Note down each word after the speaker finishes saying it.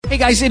Hey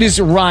guys, it is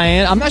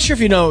Ryan. I'm not sure if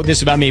you know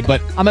this about me, but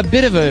I'm a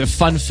bit of a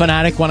fun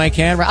fanatic when I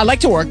can. I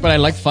like to work, but I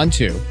like fun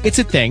too. It's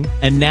a thing.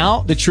 And now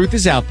the truth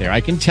is out there.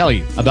 I can tell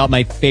you about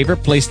my favorite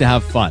place to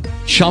have fun.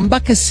 Chumba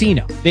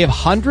Casino. They have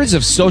hundreds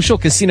of social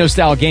casino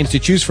style games to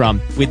choose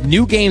from with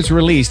new games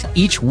released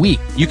each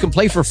week. You can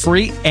play for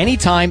free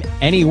anytime,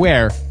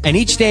 anywhere. And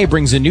each day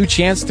brings a new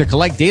chance to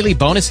collect daily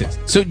bonuses.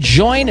 So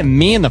join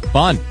me in the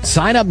fun.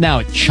 Sign up now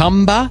at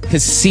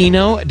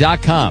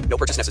ChumbaCasino.com. No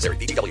purchase necessary.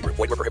 VGW Group.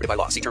 Void where prohibited by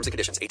law. See terms and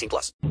conditions.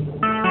 18+.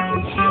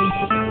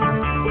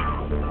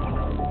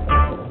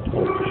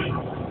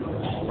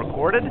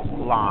 Recorded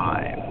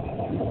live.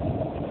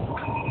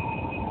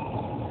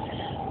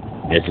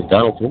 This is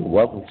Donaldson.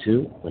 Welcome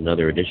to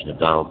another edition of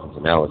Donaldsons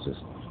Analysis.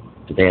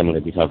 Today I'm going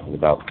to be talking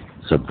about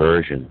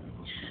subversion.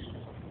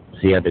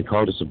 See, I've been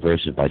called a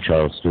subversive by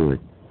Charles Stewart,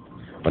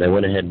 but I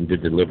went ahead and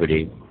took the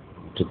liberty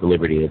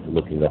of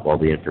looking up all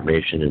the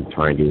information and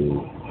trying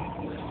to,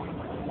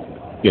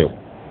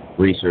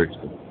 research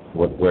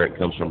where it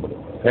comes from. But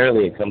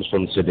apparently it comes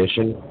from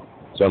sedition.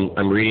 So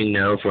I'm reading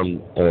now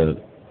from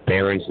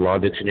Barron's Law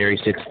Dictionary,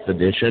 6th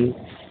edition.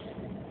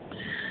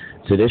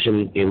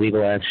 Sedition,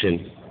 illegal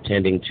action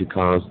tending to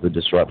cause the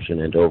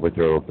disruption and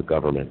overthrow of the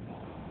government.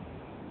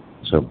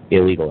 So,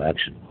 illegal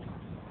action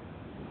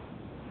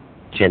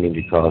tending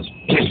to cause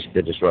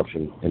the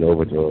disruption and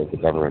overthrow of the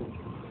government.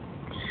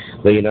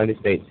 The United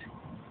States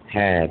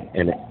had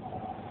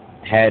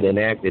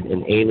enacted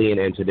an Alien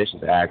and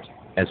Seditions Act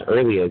as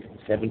early as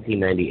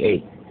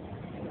 1798.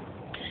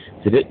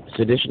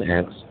 Sedition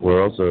acts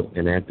were also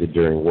enacted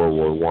during World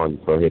War I,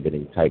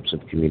 prohibiting types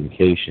of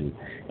communication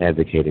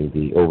advocating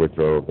the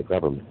overthrow of the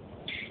government.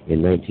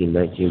 In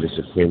 1919, the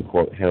Supreme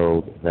Court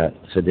held that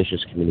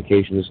seditious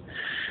communications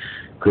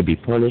could be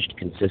punished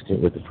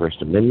consistent with the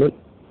First Amendment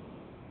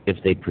if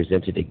they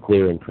presented a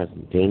clear and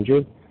present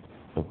danger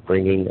of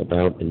bringing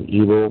about an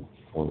evil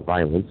or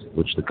violence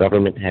which the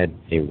government had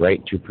a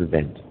right to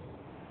prevent.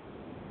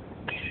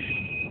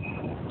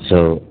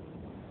 So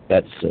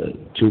that's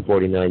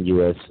 249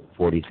 U.S.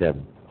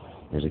 47.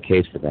 There's a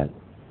case for that.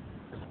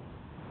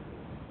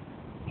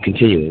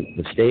 Continuing,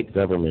 the state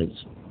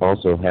governments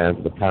also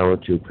have the power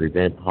to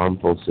prevent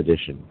harmful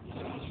sedition.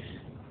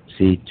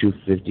 See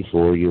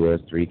 254 U.S.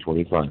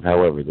 325.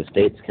 However, the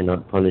states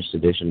cannot punish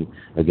sedition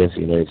against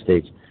the United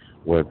States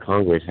where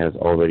Congress has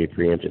already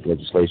preempted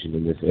legislation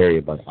in this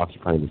area by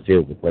occupying the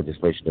field with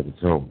legislation of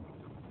its own.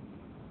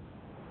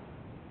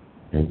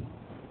 And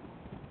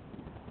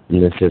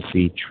this says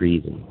see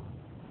treason.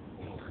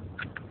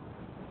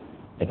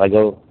 If I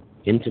go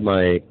into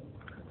my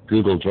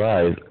Google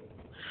Drive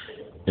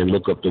and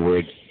look up the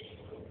word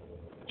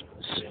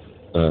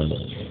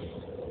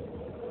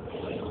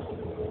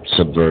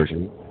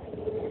subversion,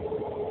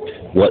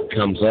 what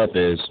comes up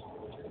is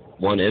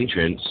one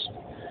entrance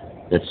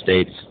that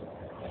states,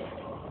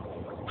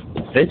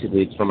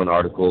 basically it's from an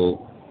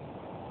article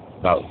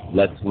about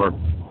lex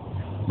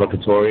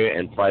mercatoria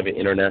and private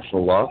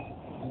international law.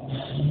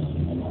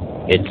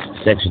 It's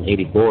section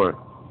 84,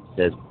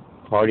 says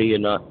party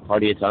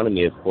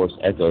autonomy, of course,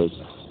 echoes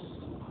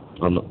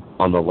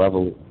on the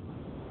level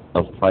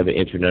of private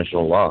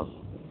international law,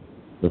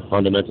 the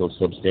fundamental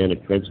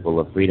substantive principle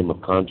of freedom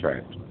of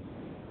contract.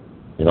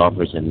 It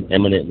offers an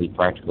eminently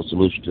practical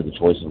solution to the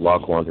choice of law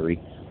quandary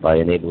by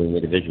enabling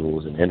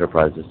individuals and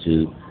enterprises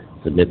to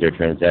submit their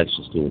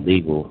transactions to a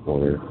legal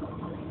order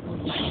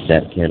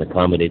that can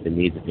accommodate the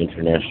needs of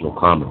international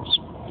commerce.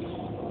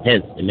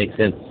 Hence, it makes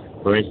sense,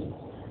 for instance,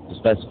 to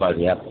specify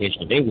the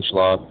application of English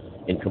law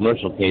in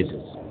commercial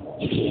cases,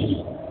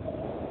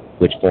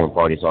 which foreign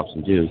parties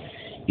often do,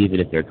 even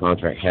if their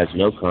contract has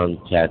no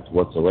contact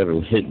whatsoever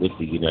with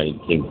the United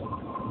Kingdom.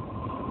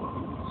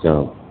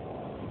 So,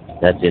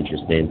 that's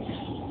interesting.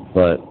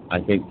 But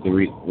I think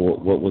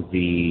what was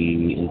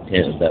the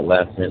intent of that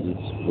last sentence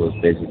was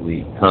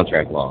basically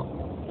contract law.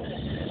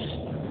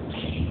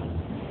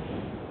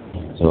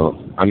 So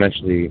I'm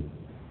actually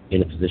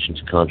in a position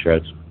to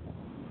contract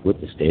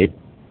with the state.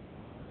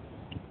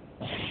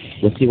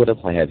 Let's see what else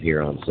I have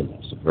here on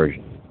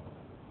subversion.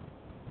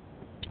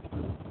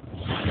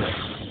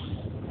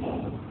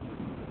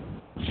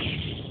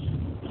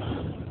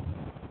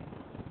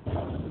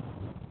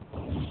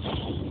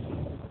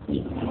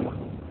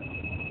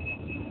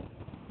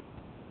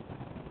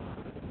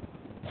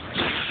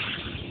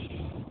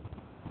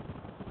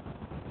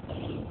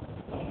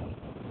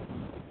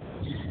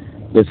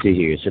 Let's see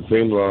here.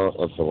 Supreme Law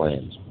of the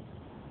Land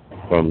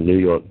from New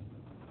York,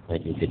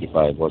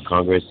 1955, where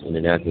Congress, in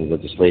enacting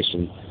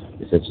legislation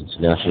essential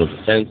to national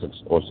defense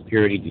or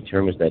security,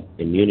 determines that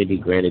immunity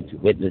granted to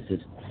witness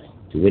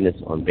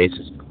on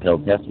basis of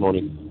compelled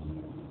testimony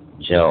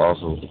shall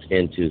also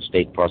extend to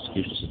state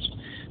prosecutions.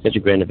 Such a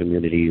grant of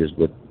immunity is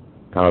with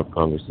power of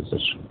Congress that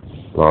such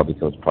law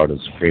becomes part of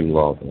the Supreme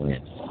Law of the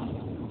Land.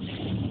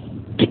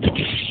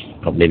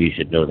 Maybe you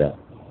should know that.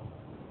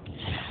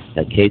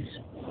 That case,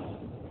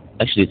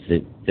 actually, it's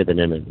the Fifth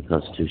Amendment of the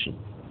Constitution.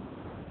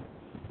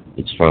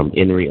 It's from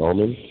Henry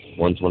Ullman,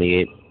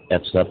 128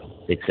 F. Sup.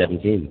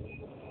 617.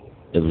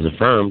 It was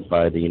affirmed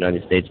by the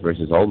United States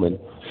versus Ullman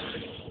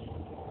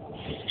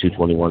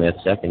 221 at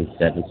second,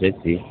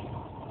 760.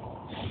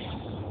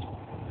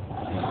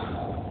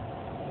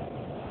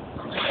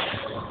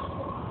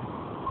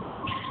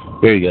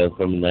 Here you go,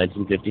 from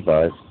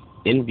 1955.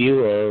 In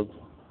view of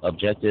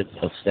objectives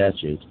of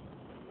statute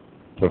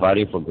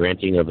providing for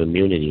granting of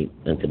immunity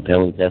and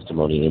compelling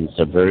testimony in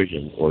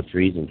subversion or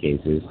treason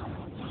cases,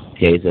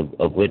 case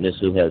of witness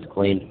who has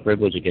claimed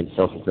privilege against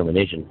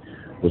self-incrimination,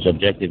 which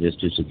objective is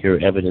to secure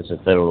evidence of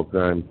federal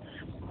crime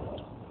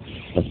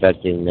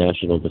affecting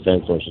national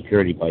defense or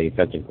security by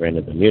effective grant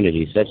of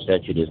immunity, such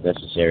statute is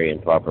necessary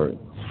and proper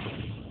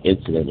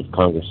incident of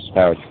Congress's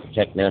power to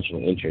protect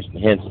national interests,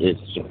 and hence is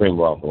supreme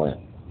law of the land.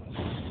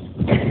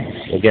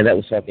 Again, that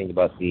was talking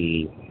about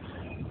the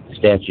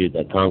statute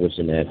that Congress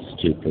enacts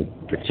to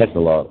protect the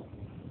law,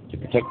 to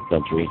protect the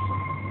country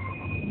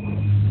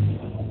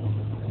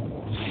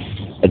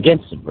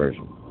against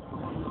subversion.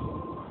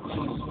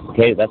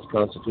 Okay, that's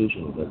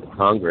constitutional, but the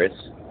Congress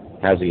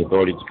has the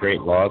authority to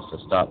create laws to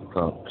stop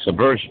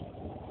subversion.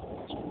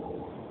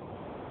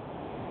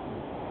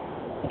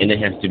 And it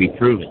has to be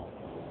proven.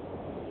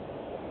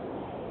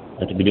 You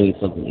have to be doing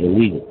something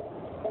illegal.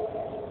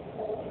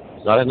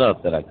 It's not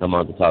enough that I come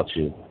on to Talk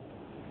Show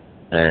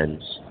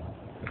and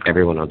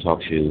everyone on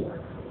Talk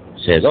Show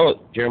says, oh,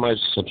 Jeremiah's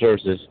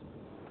subversive.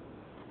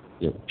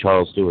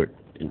 Charles Stewart.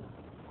 And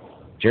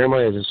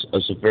Jeremiah is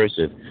a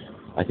subversive.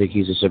 I think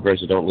he's a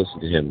subversive. Don't listen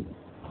to him.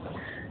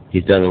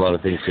 He's done a lot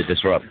of things to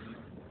disrupt.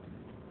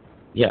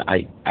 Yeah,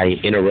 I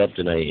interrupt,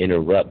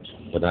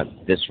 but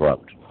not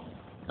disrupt.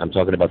 I'm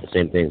talking about the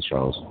same things,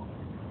 Charles.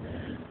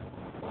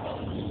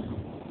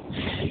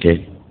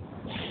 Okay?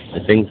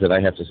 The things that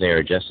I have to say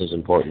are just as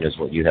important as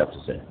what you have to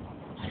say.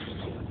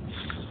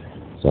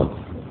 So,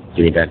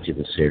 getting back to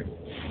this here.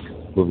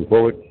 Moving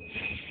forward.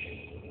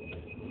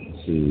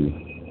 Let's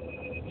see.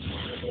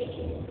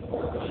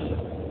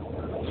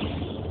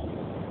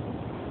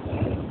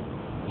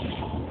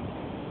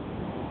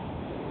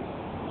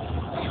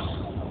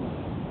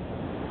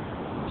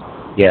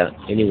 Yeah,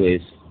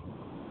 anyways,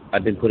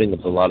 I've been putting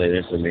up a lot of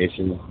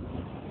information.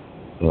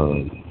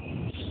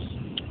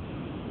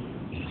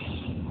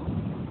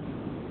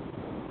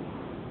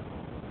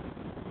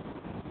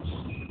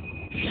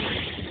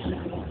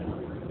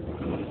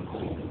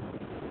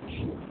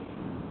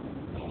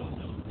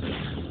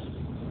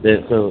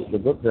 So the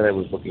book that I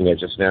was looking at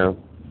just now,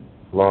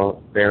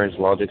 Barron's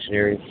Law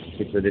Dictionary,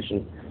 6th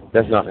edition,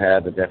 does not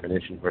have a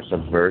definition for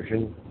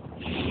subversion.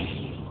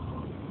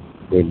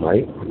 They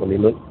might. Let me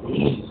look.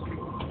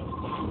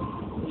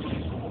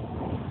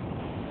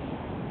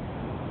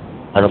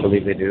 I don't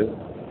believe they do.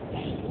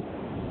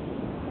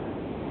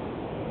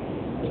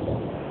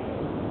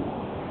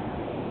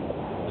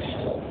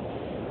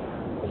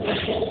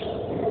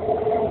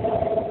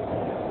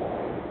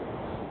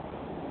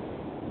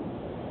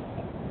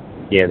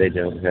 Yeah, they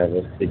don't have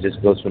it. It just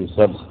goes from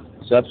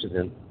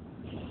substantive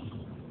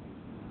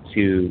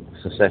to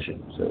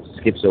secession, so it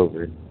skips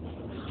over it.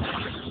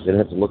 You're going to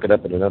have to look it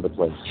up in another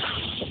place.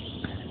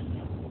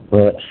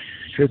 But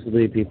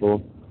truthfully,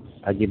 people,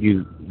 I give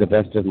you the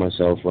best of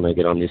myself when I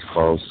get on these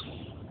calls.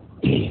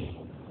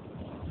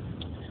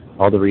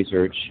 All the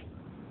research,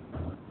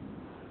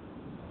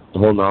 the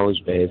whole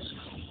knowledge base,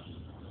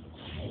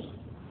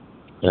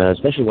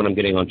 especially when I'm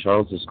getting on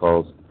Charles's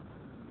calls.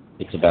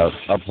 It's about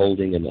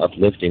upholding and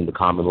uplifting the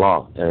common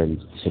law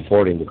and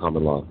supporting the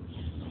common law.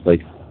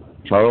 Like,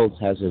 Charles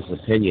has his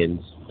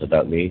opinions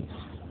about me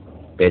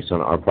based on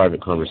our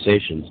private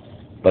conversations,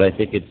 but I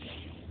think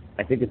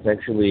it's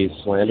actually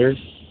slander.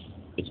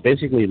 It's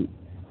basically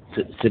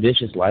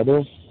seditious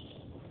libel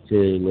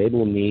to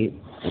label me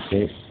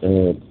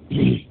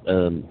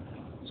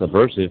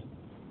subversive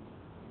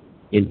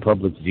in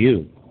public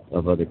view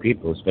of other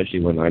people,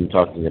 especially when I'm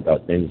talking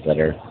about things that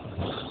are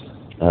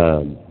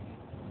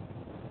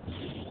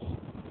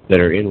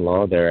in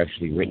law. They're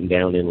actually written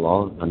down in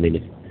law. I mean,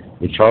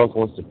 if Charles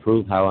wants to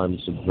prove how I'm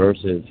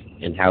subversive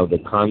and how the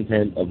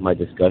content of my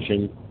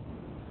discussion,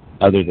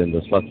 other than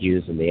the fuck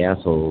yous and the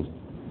asshole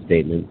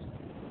statements,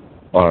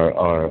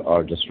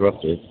 are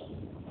disruptive,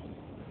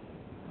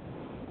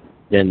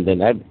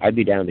 then I'd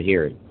be down to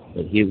hear it.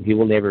 But he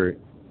will never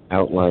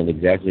outline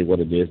exactly what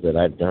it is that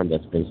I've done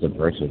that's been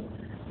subversive.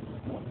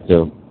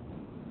 So,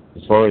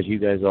 as far as you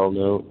guys all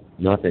know,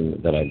 nothing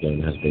that I've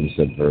done has been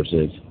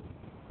subversive,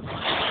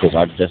 because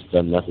I've just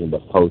done nothing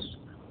but post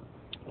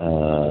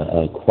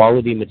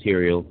quality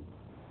material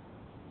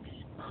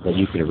that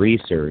you can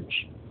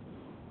research.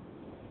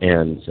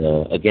 And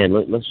again,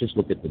 let's just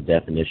look at the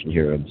definition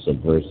here of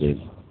subversive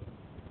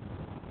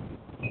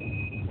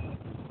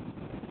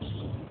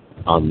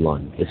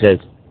online. It says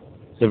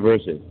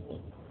subversive,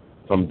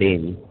 from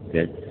being,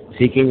 okay,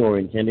 seeking or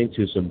intending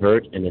to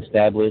subvert an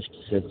established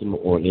system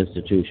or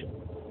institution.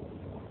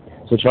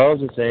 So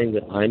Charles is saying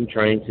that I'm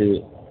trying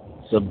to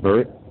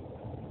subvert,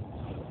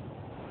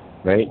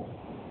 right,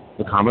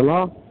 the common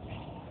law?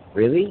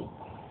 Really?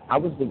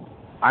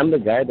 I'm the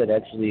guy that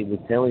actually was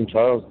telling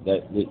Charles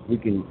that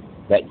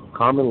that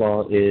common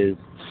law is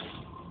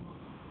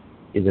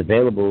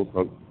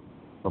available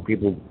for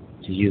people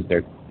to use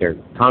their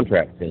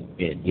contract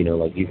in.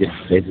 Like you could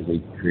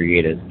basically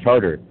create a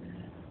charter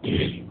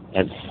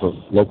as for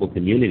local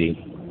community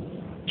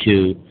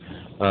to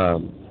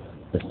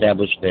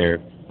establish their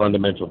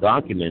fundamental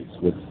documents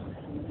with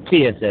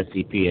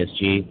PSSC,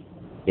 PSG,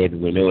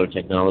 David Miller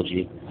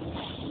technology.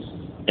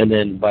 And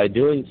then by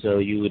doing so,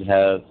 you would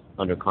have,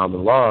 under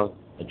common law,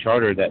 a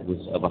charter that was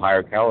of a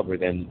higher caliber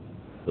than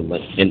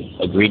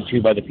and agreed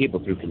to by the people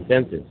through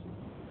consensus.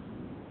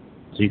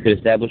 So you could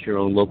establish your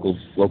own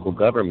local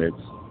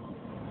governments.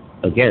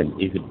 Again,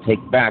 you could take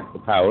back the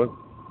power,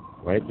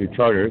 right, through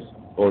charters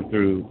or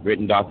through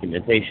written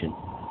documentation.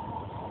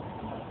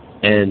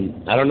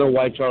 And I don't know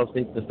why Charles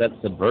thinks that that's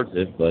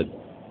subversive, but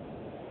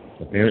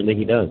apparently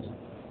he does.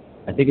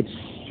 I think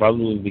it's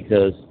probably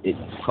because it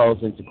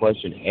calls into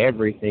question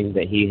everything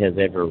that he has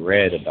ever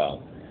read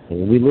about.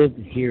 And we live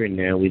here and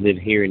now.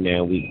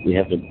 We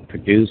have to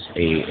produce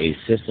a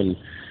system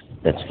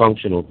that's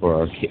functional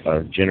for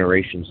our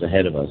generations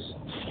ahead of us.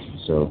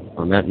 So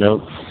on that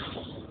note,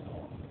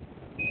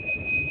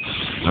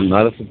 I'm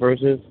not a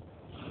subversive,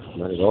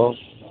 not at all.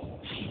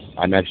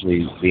 I'm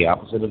actually the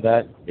opposite of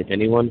that. If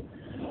anyone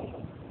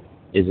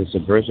is a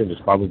subversive,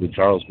 it's probably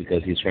Charles,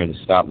 because he's trying to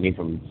stop me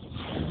from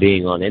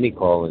being on any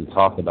call and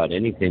talk about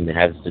anything that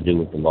has to do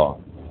with the law.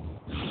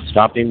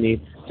 Stopping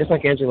me, just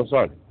like Angela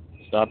Sark,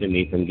 stopping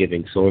me from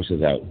giving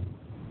sources out,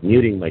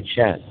 muting my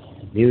chat,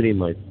 muting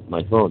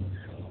my phone.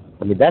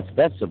 I mean, that's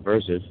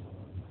subversive,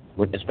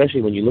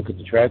 especially when you look at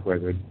the track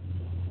record.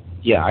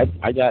 Yeah,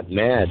 I got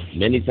mad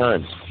many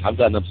times. I've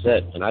gotten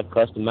upset, and I've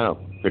cussed them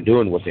out for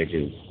doing what they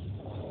do.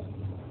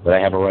 But I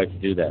have a right to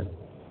do that,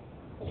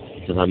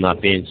 because I'm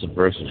not being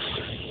subversive.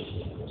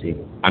 See,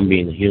 I'm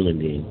being a human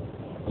being.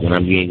 When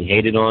I'm being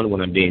hated on,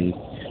 when I'm being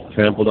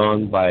trampled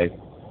on by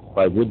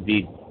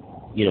would-be,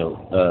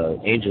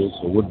 angels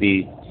or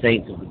would-be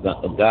saints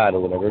of God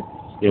or whatever,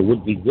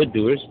 would-be good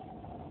doers,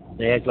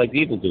 they act like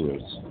evil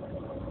doers,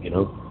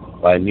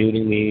 by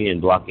muting me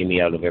and blocking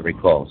me out of every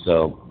call.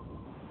 So,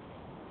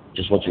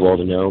 just want you all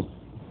to know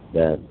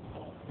that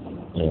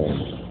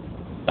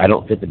I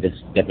don't fit the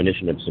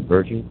definition of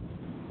subversion.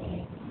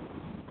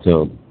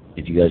 So,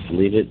 if you guys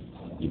believe it,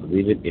 you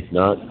believe it. If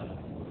not,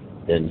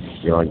 then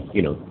you're on,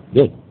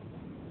 good.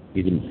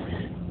 You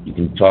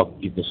can talk,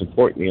 you can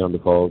support me on the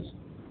calls.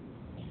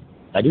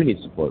 I do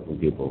need support from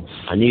people.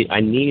 I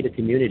need a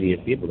community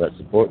of people that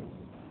support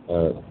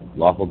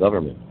lawful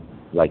government.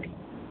 Like,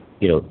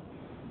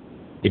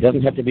 it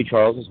doesn't have to be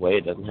Charles's way.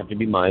 It doesn't have to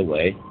be my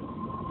way.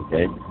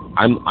 Okay,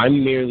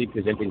 I'm merely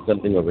presenting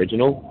something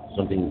original,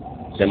 something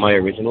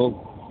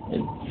semi-original,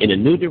 and in a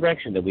new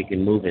direction that we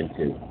can move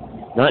into.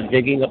 Not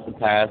digging up the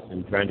past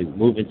and trying to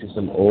move into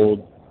some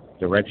old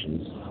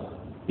directions,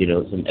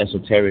 some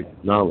esoteric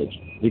knowledge.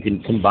 We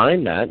can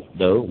combine that,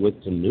 though, with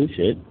some new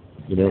shit,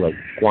 like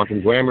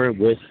quantum grammar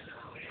with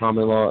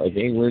common law of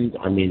England.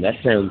 I mean, that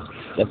sounds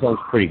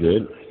pretty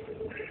good,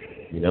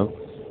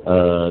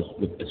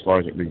 as far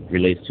as it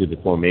relates to the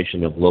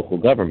formation of local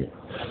government.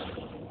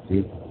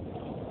 See?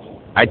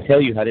 I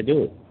tell you how to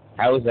do it.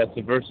 How is that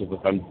subversive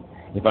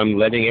if I'm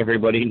letting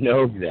everybody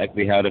know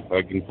exactly how to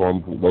fucking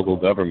form local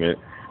government?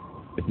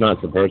 It's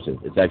not subversive.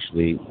 It's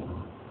actually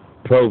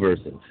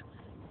proversive.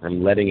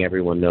 I'm letting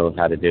everyone know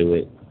how to do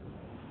it.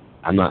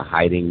 I'm not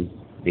hiding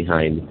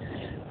behind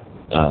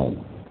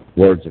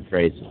words or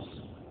phrases.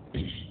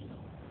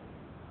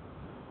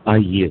 I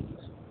yield.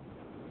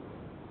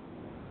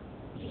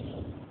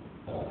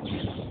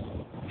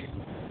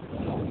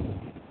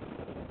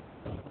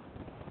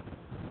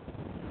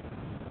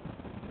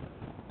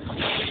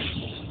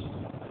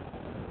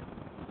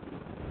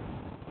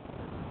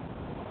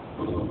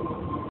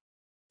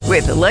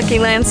 With the Lucky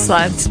Land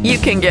Slots, you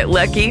can get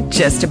lucky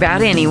just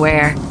about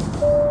anywhere.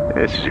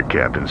 This is your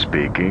captain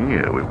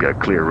speaking. We've got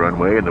clear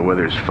runway and the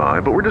weather's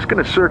fine, but we're just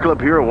going to circle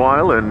up here a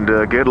while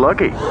and get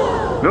lucky.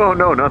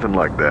 No, nothing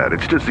like that.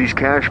 It's just these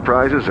cash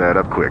prizes add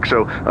up quick.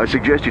 So I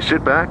suggest you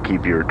sit back,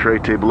 keep your tray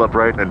table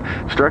upright, and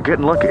start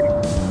getting lucky.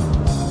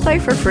 Play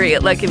for free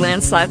at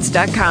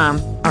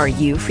LuckyLandSlots.com. Are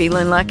you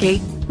feeling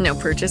lucky? No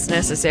purchase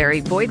necessary.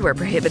 Void where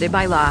prohibited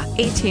by law.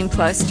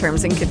 18+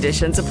 terms and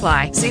conditions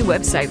apply. See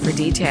website for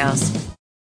details.